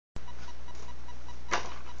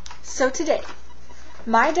So today,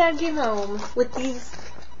 my dad came home with these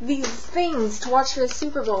things to watch for the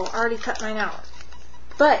Super Bowl. I already cut mine out.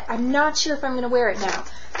 But I'm not sure if I'm going to wear it now.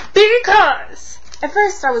 Because at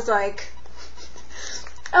first I was like,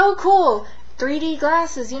 oh cool, 3D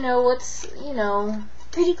glasses,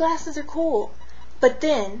 3D glasses are cool. But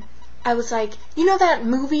then I was like, you know that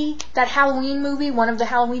movie, that Halloween movie, one of the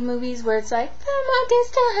Halloween movies where it's like, it's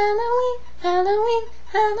still Halloween, Halloween,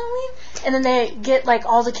 Halloween. And then they get like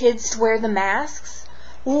all the kids to wear the masks.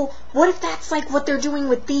 Well, what if that's like what they're doing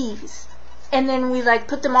with these? And then we like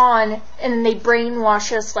put them on and then they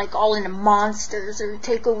brainwash us like all into monsters or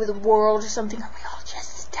take over the world or something, and we all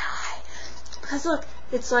just die. Because look,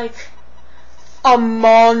 it's like a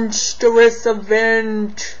monstrous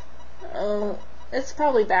event. Oh, it's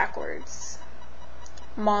probably backwards.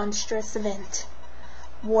 Monstrous event.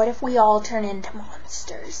 What if we all turn into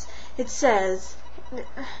monsters? It says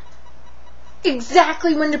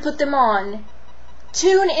exactly when to put them on.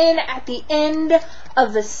 Tune in at the end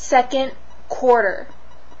of the second quarter.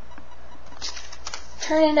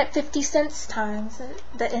 Turn in at 50 cents times at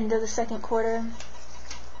the end of the second quarter.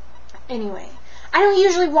 Anyway, I don't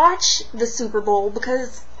usually watch the Super Bowl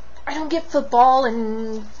because I don't get football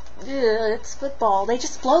and it's football. They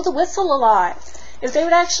just blow the whistle a lot. If they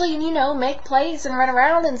would actually, make plays and run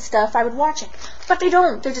around and stuff, I would watch it. But they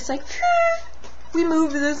don't. They're just like, we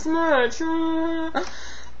moved this much.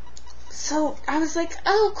 So I was like,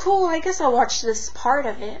 oh, cool, I guess I'll watch this part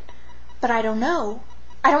of it. But I don't know.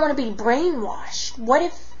 I don't want to be brainwashed. What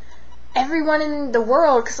if everyone in the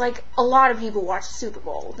world, because like a lot of people watch the Super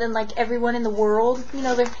Bowl, then like everyone in the world,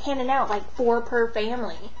 they're handing out like 4 per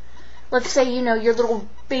family. Let's say, your little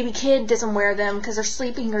baby kid doesn't wear them because they're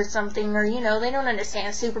sleeping or something, or, they don't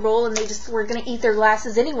understand Super Bowl and they just were going to eat their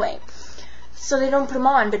glasses anyway. So they don't put them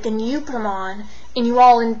on, but then you put them on and you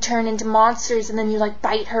all turn into monsters, and then you like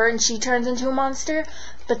bite her and she turns into a monster.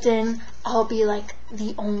 But then I'll be like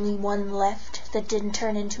the only one left that didn't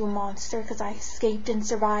turn into a monster because I escaped and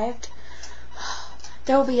survived.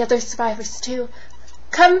 There will be other survivors too.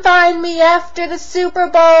 Come find me after the Super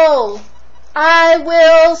Bowl. I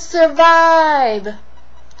will survive.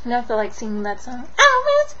 I feel like singing that song. I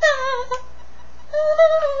will survive.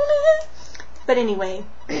 But anyway,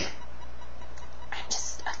 I'm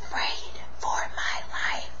just afraid for my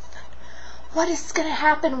life. What is going to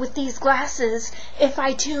happen with these glasses if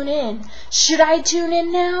I tune in? Should I tune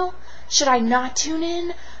in now? Should I not tune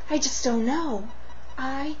in? I just don't know.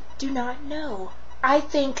 I do not know. I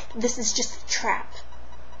think this is just a trap.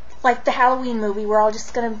 Like the Halloween movie, we're all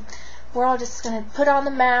just gonna put on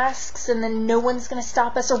the masks and then no one's gonna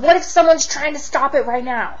stop us. Or what if someone's trying to stop it right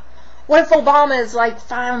now? What if Obama is like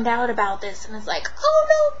found out about this and is like, oh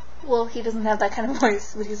no? Well, he doesn't have that kind of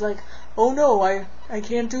voice, but he's like, oh no, I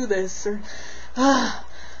can't do this. Or, I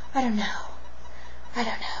don't know.